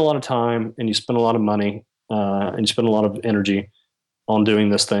you spend a lot of time and you spend a lot of money and you spend a lot of energy on doing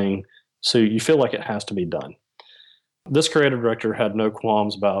this thing So you feel like it has to be done. This creative director had no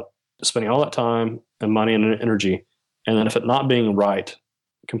qualms about spending all that time and money and energy, and then if it not being right,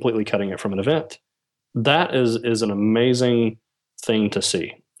 completely cutting it from an event. That is an amazing thing to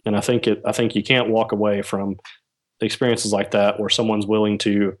see. And I think you can't walk away from experiences like that where someone's willing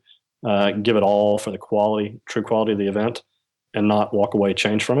to give it all for the true quality of the event, and not walk away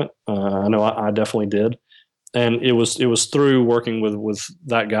changed from it. I know I definitely did. And it was through working with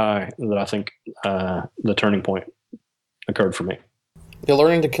that guy that I think the turning point occurred for me. Yeah,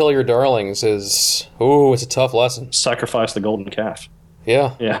 learning to kill your darlings it's a tough lesson. Sacrifice the golden calf.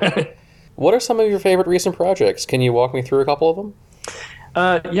 Yeah. Yeah. What are some of your favorite recent projects? Can you walk me through a couple of them?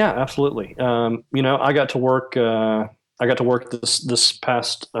 Yeah, absolutely. I got to work. I got to work this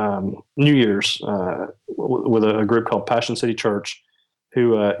past New Year's with a group called Passion City Church,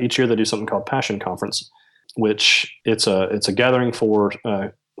 who each year they do something called Passion Conference, which it's a gathering for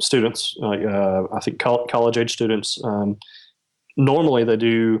students. I think college age students. Normally they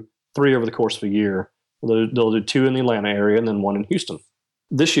do 3 over the course of a year. They'll do 2 in the Atlanta area and then 1 in Houston.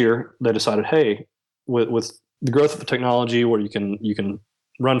 This year they decided, hey, with the growth of the technology where you can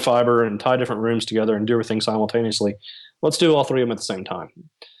run fiber and tie different rooms together and do everything simultaneously, let's do all 3 of them at the same time.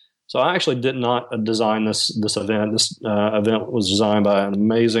 So I actually did not design this event. This event was designed by an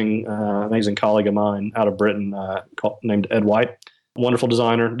amazing colleague of mine out of Britain named Ed White. Wonderful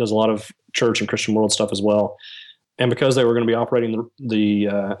designer, does a lot of church and Christian world stuff as well. And because they were going to be operating the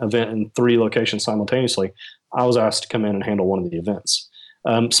event in 3 locations simultaneously, I was asked to come in and handle one of the events.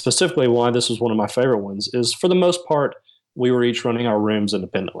 Specifically, why this was one of my favorite ones is, for the most part, we were each running our rooms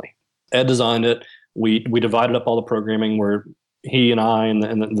independently. Ed designed it. We divided up all the programming where he and I and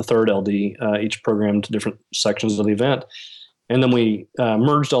the third LD each programmed different sections of the event. And then we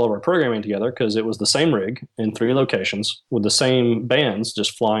merged all of our programming together because it was the same rig in 3 locations with the same bands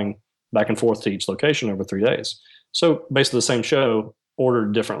just flying back and forth to each location over 3 days. So basically the same show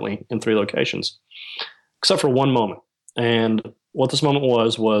ordered differently in 3 locations, except for one moment. And what this moment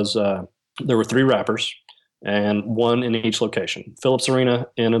was there were 3 rappers and 1 in each location. Phillips Arena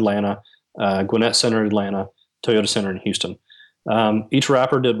in Atlanta, Gwinnett Center in Atlanta, Toyota Center in Houston. Each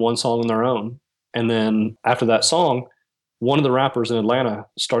rapper did 1 song on their own. And then after that song, one of the rappers in Atlanta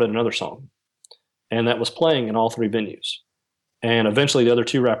started another song. And that was playing in all 3 venues. And eventually the other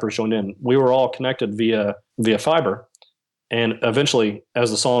 2 rappers joined in. We were all connected via fiber. And eventually,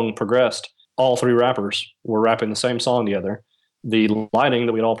 as the song progressed, all 3 rappers were rapping the same song together. The lighting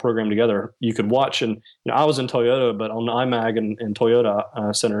that we'd all programmed together, you could watch. And I was in Toyota, but on the IMAG and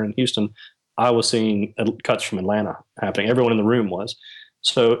Toyota Center in Houston, I was seeing cuts from Atlanta happening. Everyone in the room was.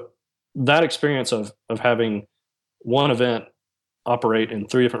 So that experience of having one event operate in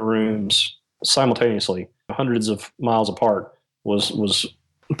 3 different rooms simultaneously, hundreds of miles apart, was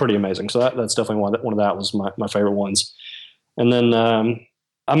pretty amazing. So that's definitely one of that was my favorite ones. And then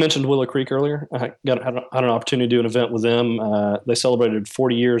I mentioned Willow Creek earlier. I had an opportunity to do an event with them. They celebrated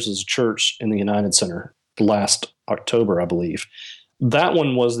 40 years as a church in the United Center last October, I believe. That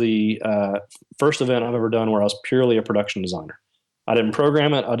one was the first event I've ever done where I was purely a production designer. I didn't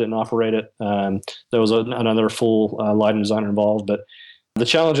program it. I didn't operate it. There was another full lighting designer involved, but the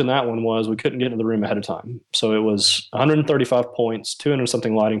challenge in that one was we couldn't get into the room ahead of time. So it was 135 points, 200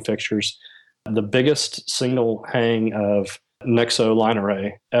 something lighting fixtures, the biggest single hang of Nexo line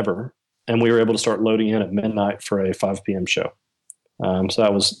array ever. And we were able to start loading in at midnight for a 5 p.m. show. So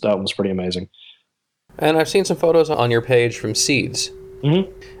that was pretty amazing. And I've seen some photos on your page from Seeds. Mm-hmm.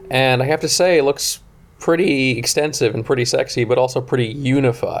 And I have to say, it looks pretty extensive and pretty sexy, but also pretty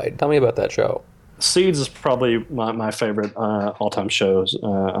unified. Tell me about that show. Seeds is probably my favorite all-time shows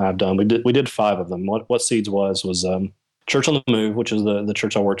I've done. We did 5 of them. What Seeds was Church on the Move, which is the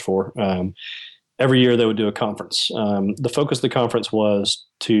church I worked for. Every year they would do a conference. The focus of the conference was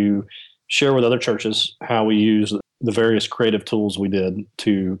to share with other churches how we use the various creative tools we did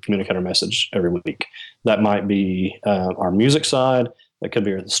to communicate our message every week. That might be our music side. That could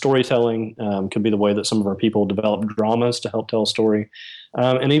be the storytelling. Could be the way that some of our people develop dramas to help tell a story,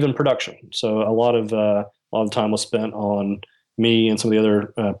 and even production. So a lot of time was spent on me and some of the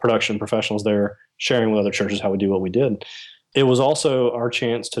other production professionals there sharing with other churches how we do what we did. It was also our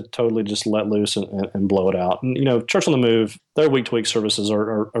chance to totally just let loose and blow it out. And, Church on the Move, their week-to-week services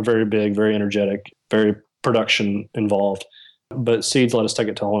are very big, very energetic, very production involved. But Seeds let us take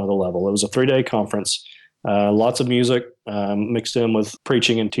it to a whole other level. It was a 3-day conference, lots of music mixed in with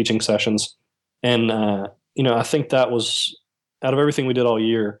preaching and teaching sessions. And, I think that was, out of everything we did all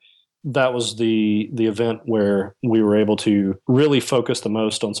year, that was the event where we were able to really focus the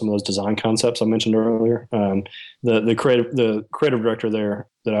most on some of those design concepts I mentioned earlier. The creative director there,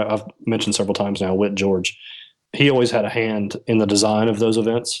 that I've mentioned several times now, Whit George, he always had a hand in the design of those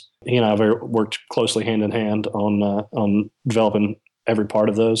events. He and I have worked closely hand in hand on developing every part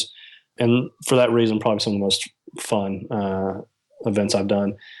of those. And for that reason, probably some of the most fun events I've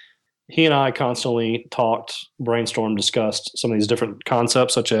done. He and I constantly talked, brainstormed, discussed some of these different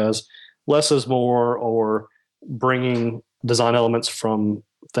concepts, such as less is more, or bringing design elements from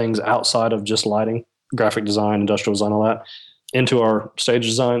things outside of just lighting, graphic design, industrial design, all that, into our stage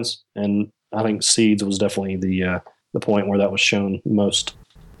designs. And I think Seeds was definitely the point where that was shown most.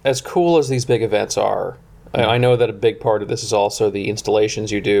 As cool as these big events are, I know that a big part of this is also the installations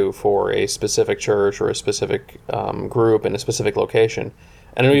you do for a specific church or a specific group in a specific location.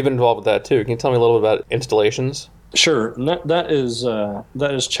 And I'm even involved with that too. Can you tell me a little bit about installations? Sure. And that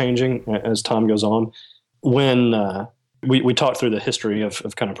is changing as time goes on. When we talked through the history of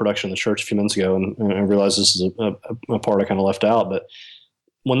kind of production in the church a few minutes ago, and I realized this is a part I kind of left out. But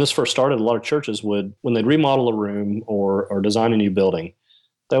when this first started, a lot of churches would, when they'd remodel a room or design a new building,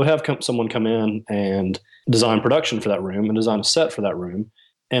 they would have someone come in and design production for that room and design a set for that room.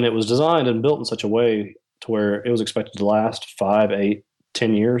 And it was designed and built in such a way to where it was expected to last 5, 8,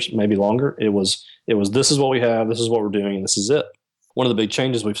 10 years, maybe longer. It was, this is what we have, this is what we're doing, and this is it. One of the big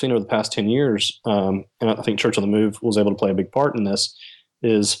changes we've seen over the past 10 years, and I think Church on the Move was able to play a big part in this,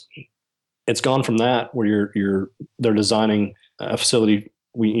 is it's gone from that where they're designing a facility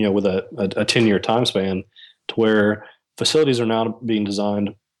with a 10-year time span to where facilities are now being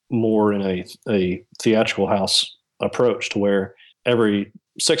designed more in a theatrical house approach, to where every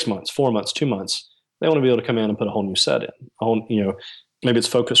 6 months, 4 months, 2 months, they want to be able to come in and put a whole new set in. Maybe it's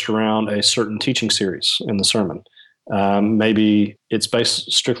focused around a certain teaching series in the sermon. Maybe it's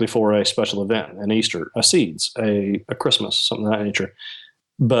based strictly for a special event, an Easter, a Seeds, a Christmas, something of that nature.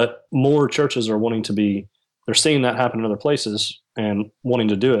 But more churches are they're seeing that happen in other places and wanting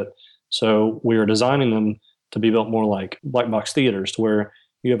to do it. So we are designing them to be built more like black box theaters, to where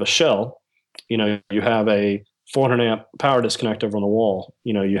you have a shell, you have a 400 amp power disconnect over on the wall,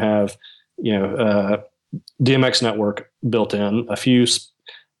 you have, DMX network built in, a few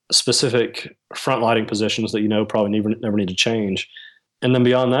specific front lighting positions that probably never need to change, and then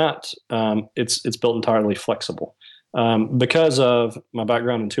beyond that, it's built entirely flexible. Because of my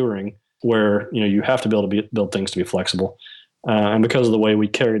background in touring, where you have to be able to build things to be flexible, and because of the way we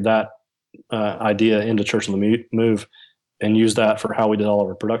carried that idea into Church on the Move and used that for how we did all of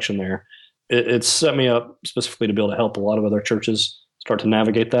our production there, it set me up specifically to be able to help a lot of other churches start to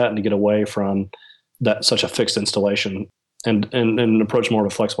navigate that and to get away from that such a fixed installation and approach more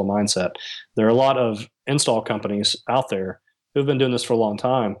of a flexible mindset. There are a lot of install companies out there who've been doing this for a long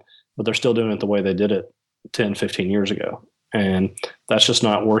time, but they're still doing it the way they did it 10, 15 years ago. And that's just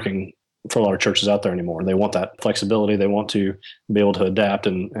not working for a lot of churches out there anymore. They want that flexibility. They want to be able to adapt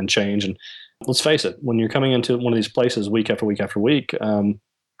and change. And let's face it, when you're coming into one of these places week after week after week,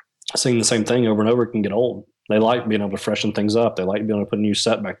 seeing the same thing over and over can get old. They like being able to freshen things up. They like being able to put a new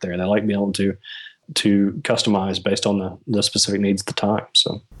set back there. They like being able to customize based on the specific needs at the time.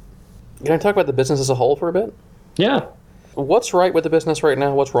 So, can I talk about the business as a whole for a bit? Yeah. What's right with the business right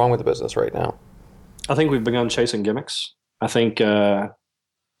now? What's wrong with the business right now? I think we've begun chasing gimmicks. I think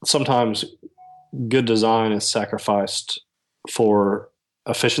sometimes good design is sacrificed for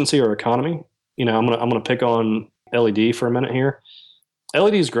efficiency or economy. I'm gonna pick on LED for a minute here.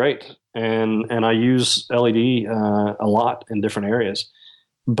 LED is great, and I use LED a lot in different areas.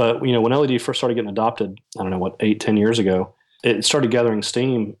 But when LED first started getting adopted, I don't know 8-10 years ago, it started gathering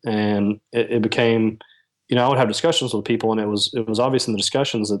steam, and it became, I would have discussions with people, and it was obvious in the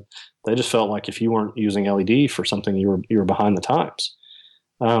discussions that they just felt like if you weren't using LED for something, you were behind the times.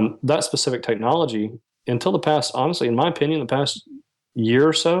 That specific technology, until the past, honestly, in my opinion, the past year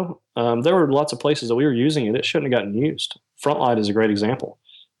or so, there were lots of places that we were using it. It shouldn't have gotten used. Frontlight is a great example.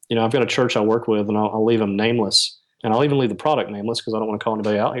 I've got a church I work with, and I'll leave them nameless. And I'll even leave the product nameless because I don't want to call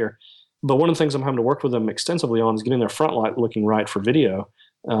anybody out here. But one of the things I'm having to work with them extensively on is getting their front light looking right for video.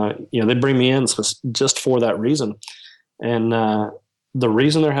 They bring me in just for that reason. And the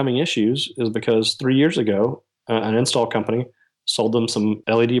reason they're having issues is because 3 years ago, an install company sold them some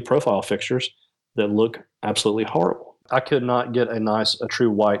LED profile fixtures that look absolutely horrible. I could not get a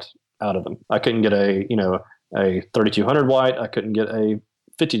true white out of them. I couldn't get a 3200 white. I couldn't get a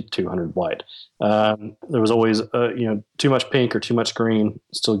 5200 white. There was always too much pink or too much green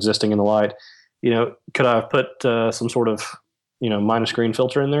still existing in the light. Could I have put some sort of minus green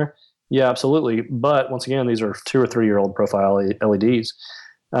filter in there? Yeah, absolutely. But once again, these are 2 or 3 year old profile LEDs.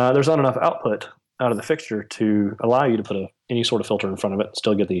 There's not enough output out of the fixture to allow you to put any sort of filter in front of it and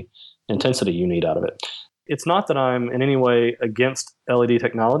still get the intensity you need out of it. it's not that I'm in any way against LED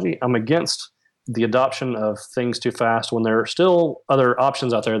technology. I'm against the adoption of things too fast when there are still other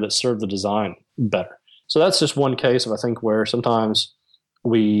options out there that serve the design better. So that's just one case of, I think, where sometimes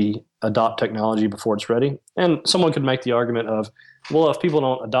we adopt technology before it's ready. And someone could make the argument of, well, if people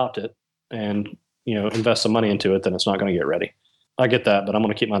don't adopt it and invest some money into it, then it's not going to get ready. I get that, but I'm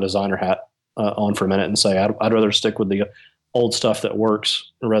going to keep my designer hat on for a minute and say I'd rather stick with the old stuff that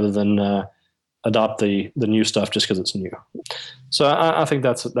works rather than adopt the new stuff just because it's new. So I think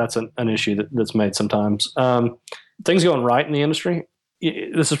that's an issue that's made sometimes. Things going right in the industry.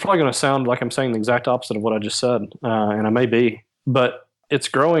 This is probably going to sound like I'm saying the exact opposite of what I just said, and I may be, but it's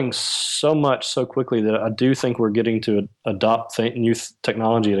growing so much so quickly that I do think we're getting to adopt new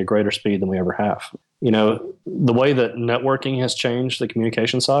technology at a greater speed than we ever have. The way that networking has changed the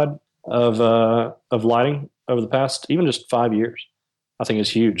communication side of lighting over the past even just 5 years, I think is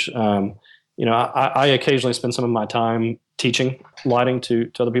huge. I occasionally spend some of my time teaching lighting to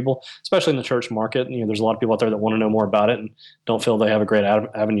other people, especially in the church market. There's a lot of people out there that want to know more about it and don't feel they have a great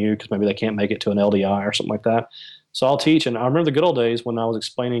avenue because maybe they can't make it to an LDI or something like that. So I'll teach. And I remember the good old days when I was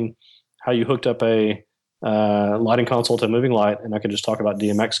explaining how you hooked up a lighting console to a moving light, and I could just talk about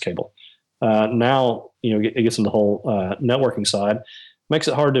DMX cable. Now, it gets into the whole networking side. Makes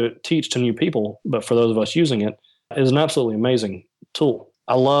it hard to teach to new people, but for those of us using it, it is an absolutely amazing tool.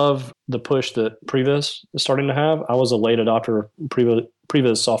 I love the push that Previs is starting to have. I was a late adopter of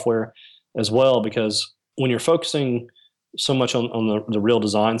Previs software as well, because when you're focusing so much on the real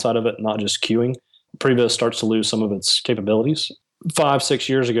design side of it, not just queuing, Previs starts to lose some of its capabilities. 5-6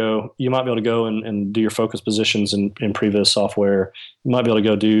 years ago, you might be able to go and do your focus positions in Previs software. You might be able to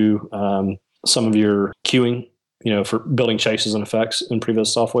go do some of your queuing, for building chases and effects in Previs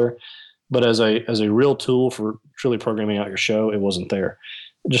software. But as a real tool for truly programming out your show, it wasn't there.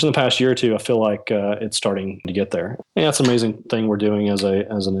 Just in the past year or two, I feel like it's starting to get there. And that's an amazing thing we're doing as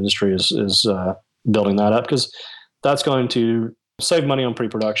an industry is building that up, because that's going to save money on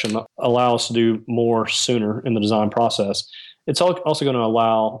pre-production, allow us to do more sooner in the design process. It's also going to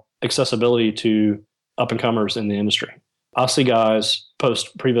allow accessibility to up-and-comers in the industry. I'll see guys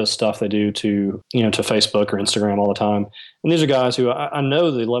post previous stuff they do to Facebook or Instagram all the time. And these are guys who I know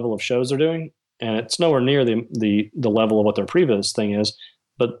the level of shows they're doing, and it's nowhere near the level of what their previous thing is,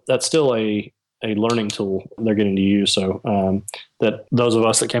 but that's still a learning tool they're getting to use. So that those of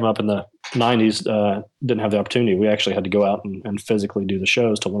us that came up in the 90s didn't have the opportunity. We actually had to go out and physically do the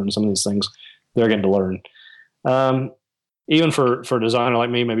shows to learn some of these things they're getting to learn. Even for a designer like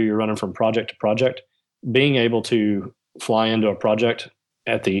me, maybe you're running from project to project, being able to fly into a project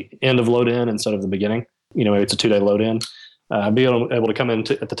at the end of load in instead of the beginning, it's a 2-day load in, be able to come in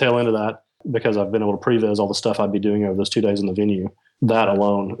at the tail end of that, because I've been able to previs all the stuff I'd be doing over those 2 days in the venue. That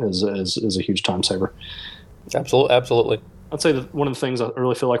alone is a huge time saver. Absolutely. I'd say that one of the things I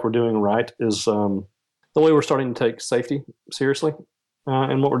really feel like we're doing right is the way we're starting to take safety seriously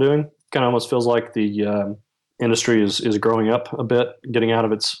in what we're doing. Kind of almost feels like the industry is growing up a bit, getting out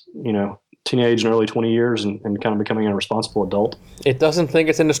of its teenage and early 20 years and kind of becoming a responsible adult. It doesn't think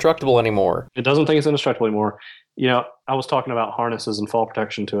it's indestructible anymore. I was talking about harnesses and fall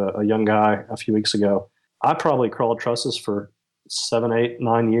protection to a young guy a few weeks ago. I probably crawled trusses for 7, 8,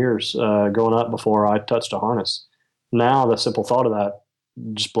 9 years growing up before I touched a harness. Now the simple thought of that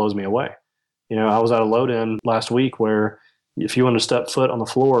just blows me away. I was at a load-in last week where if you want to step foot on the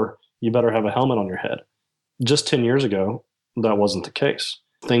floor, you better have a helmet on your head. Just 10 years ago, that wasn't the case.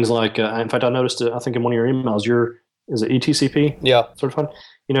 Things like, in fact, I noticed it, I think in one of your emails, is it ETCP? Yeah. Certified?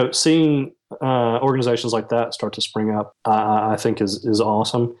 Seeing organizations like that start to spring up, I think is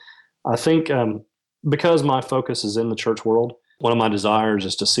awesome. I think because my focus is in the church world, one of my desires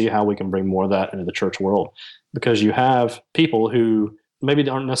is to see how we can bring more of that into the church world, because you have people who maybe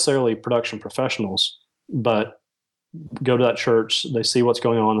aren't necessarily production professionals, but go to that church, they see what's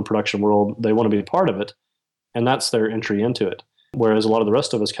going on in the production world, they want to be a part of it, and that's their entry into it. Whereas a lot of the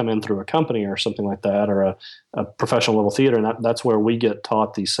rest of us come in through a company or something like that, or a professional level theater, and that's where we get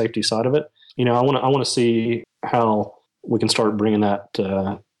taught the safety side of it. I want to see how we can start bringing that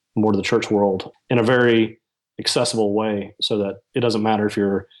more to the church world in a very accessible way, so that it doesn't matter if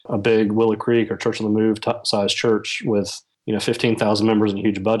you're a big Willow Creek or Church on the Move size church with 15,000 members and a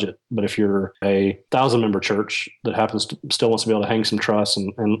huge budget. But if you're a 1,000-member church that happens to still wants to be able to hang some truss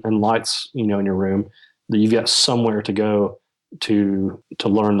and lights, in your room, that you've got somewhere to go to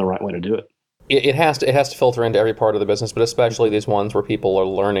learn the right way to do it. It has to filter into every part of the business, but especially these ones where people are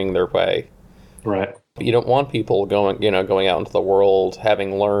learning their way. Right. You don't want people going out into the world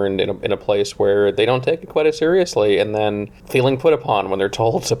having learned in a place where they don't take it quite as seriously, and then feeling put upon when they're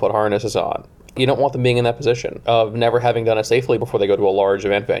told to put harnesses on. You don't want them being in that position of never having done it safely before they go to a large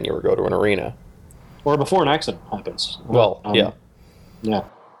event venue or go to an arena. Or before an accident happens. Well, yeah. Yeah.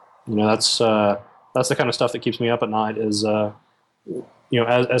 That's the kind of stuff that keeps me up at night is,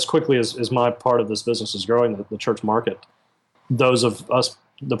 as quickly as my part of this business is growing, the church market, those of us,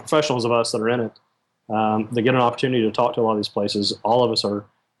 the professionals of us that are in it, they get an opportunity to talk to a lot of these places. All of us are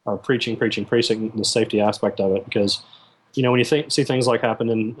preaching the safety aspect of it because, when you see things like happened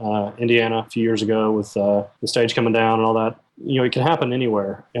in Indiana a few years ago with the stage coming down and all that, it can happen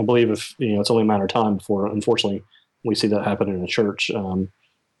anywhere. I believe if it's only a matter of time before, unfortunately, we see that happen in a church.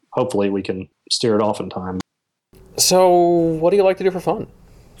 Hopefully, we can steer it off in time. So, what do you like to do for fun?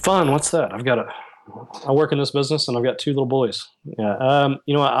 Fun? What's that? I work in this business, and I've got two little boys. Yeah, I've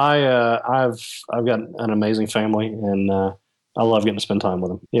got an amazing family, and I love getting to spend time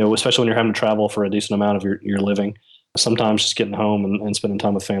with them. Especially when you're having to travel for a decent amount of your living. Sometimes just getting home and spending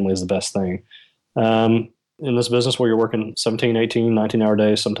time with family is the best thing. In this business where you're working 17, 18, 19-hour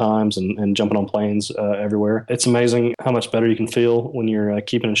days sometimes and jumping on planes everywhere, it's amazing how much better you can feel when you're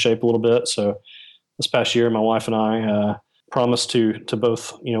keeping in shape a little bit. So this past year, my wife and I promised to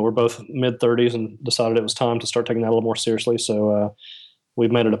both, we're both mid-30s and decided it was time to start taking that a little more seriously. So we've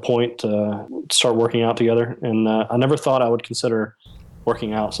made it a point to start working out together. And I never thought I would consider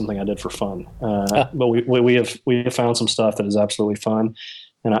working out something I did for fun. But we have found some stuff that is absolutely fun.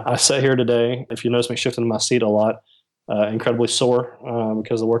 And I sat here today, if you notice me shifting my seat a lot, incredibly sore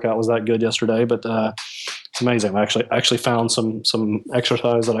because the workout was that good yesterday. But it's amazing. I actually found some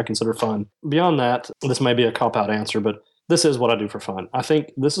exercise that I consider fun. Beyond that, this may be a cop-out answer, but this is what I do for fun. I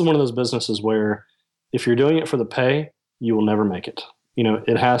think this is one of those businesses where if you're doing it for the pay, you will never make it.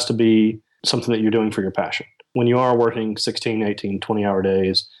 It has to be something that you're doing for your passion. When you are working 16, 18, 20-hour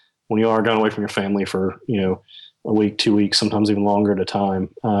days, when you are going away from your family for, a week, 2 weeks, sometimes even longer at a time,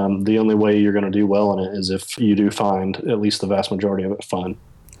 the only way you're going to do well in it is if you do find at least the vast majority of it fun.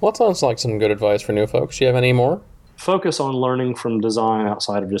 Well, that sounds like some good advice for new folks. Do you have any more? Focus on learning from design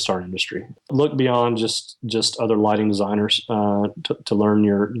outside of just our industry. Look beyond just other lighting designers to learn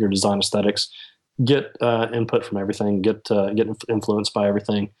your design aesthetics. Get input from everything. Get influenced by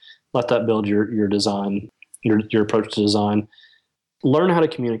everything. Let that build your design, your approach to design. Learn how to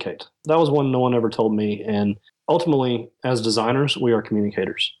communicate. That was one no one ever told me. And ultimately, as designers, we are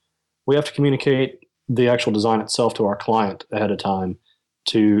communicators. We have to communicate the actual design itself to our client ahead of time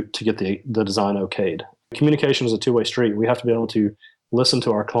to get the design okayed. Communication is a two-way street. We have to be able to listen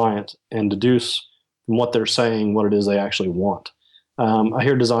to our client and deduce from what they're saying what it is they actually want. I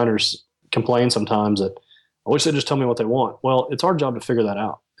hear designers complain sometimes that, I wish they'd just tell me what they want. Well, it's our job to figure that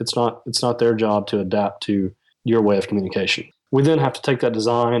out. It's not their job to adapt to your way of communication. We then have to take that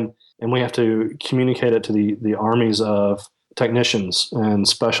design and we have to communicate it to the armies of technicians and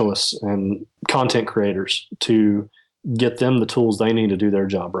specialists and content creators to get them the tools they need to do their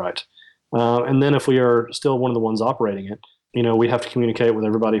job right. And then if we are still one of the ones operating it, we have to communicate with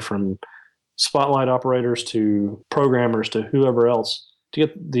everybody from spotlight operators to programmers to whoever else to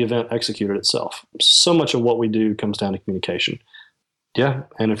get the event executed itself. So much of what we do comes down to communication. Yeah,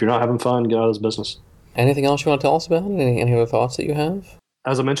 and if you're not having fun, get out of this business. Anything else you want to tell us about? Any other thoughts that you have?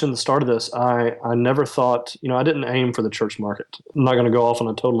 As I mentioned at the start of this, I never thought, I didn't aim for the church market. I'm not going to go off on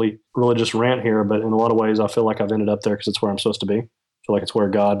a totally religious rant here, but in a lot of ways, I feel like I've ended up there because it's where I'm supposed to be. I feel like it's where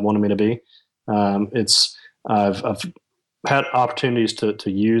God wanted me to be. I've had opportunities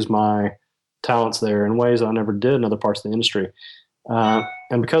to use my talents there in ways I never did in other parts of the industry.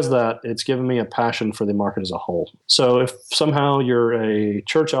 And because of that, it's given me a passion for the market as a whole. So if somehow you're a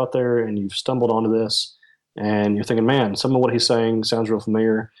church out there and you've stumbled onto this and you're thinking, man, some of what he's saying sounds real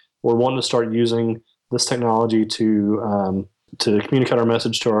familiar, we're wanting to start using this technology to communicate our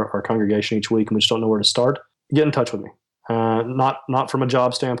message to our congregation each week and we just don't know where to start, get in touch with me. Not from a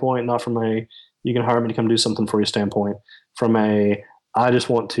job standpoint, not from a you can hire me to come do something for you standpoint, from a I just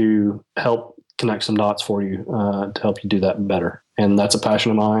want to help connect some dots for you to help you do that better. And that's a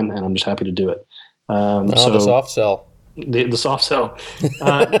passion of mine, and I'm just happy to do it. So the soft sell. The soft sell.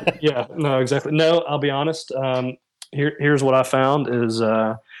 Yeah, no, exactly. No, I'll be honest. Here's what I found is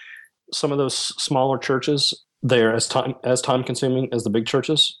some of those smaller churches, they're as time consuming as the big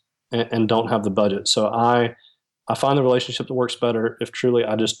churches and don't have the budget. So I find the relationship that works better if truly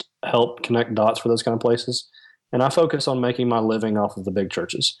I just help connect dots for those kind of places. And I focus on making my living off of the big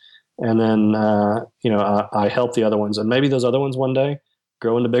churches. And then, I help the other ones. And maybe those other ones one day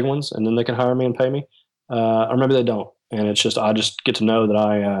grow into big ones and then they can hire me and pay me. Or maybe they don't. And it's just, I just get to know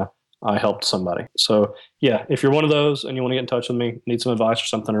that I helped somebody. So yeah, if you're one of those and you want to get in touch with me, need some advice or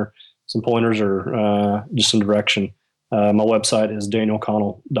something, or some pointers or just some direction, my website is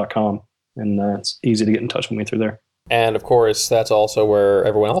danielconnell.com. and it's easy to get in touch with me through there. And of course, that's also where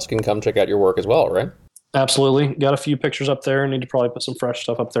everyone else can come check out your work as well, right? Absolutely. Got a few pictures up there. Need to probably put some fresh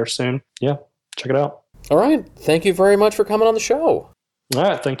stuff up there soon. Yeah, check it out. All right. Thank you very much for coming on the show. All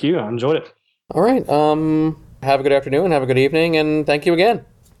right. Thank you. I enjoyed it. All right. Have a good afternoon, have a good evening, and thank you again.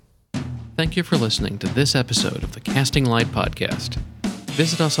 Thank you for listening to this episode of the Casting Light Podcast.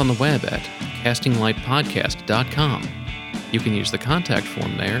 Visit us on the web at castinglightpodcast.com. You can use the contact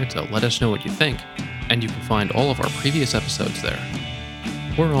form there to let us know what you think, and you can find all of our previous episodes there.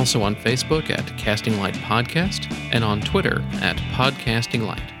 We're also on Facebook at Casting Light Podcast and on Twitter at Podcasting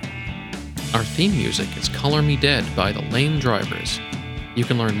Light. Our theme music is Color Me Dead by the Lame Drivers. You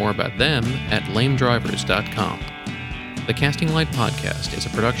can learn more about them at lamedrivers.com. The Casting Light Podcast is a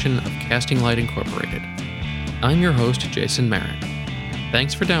production of Casting Light Incorporated. I'm your host, Jason Marin.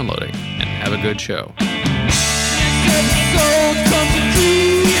 Thanks for downloading, and have a good show.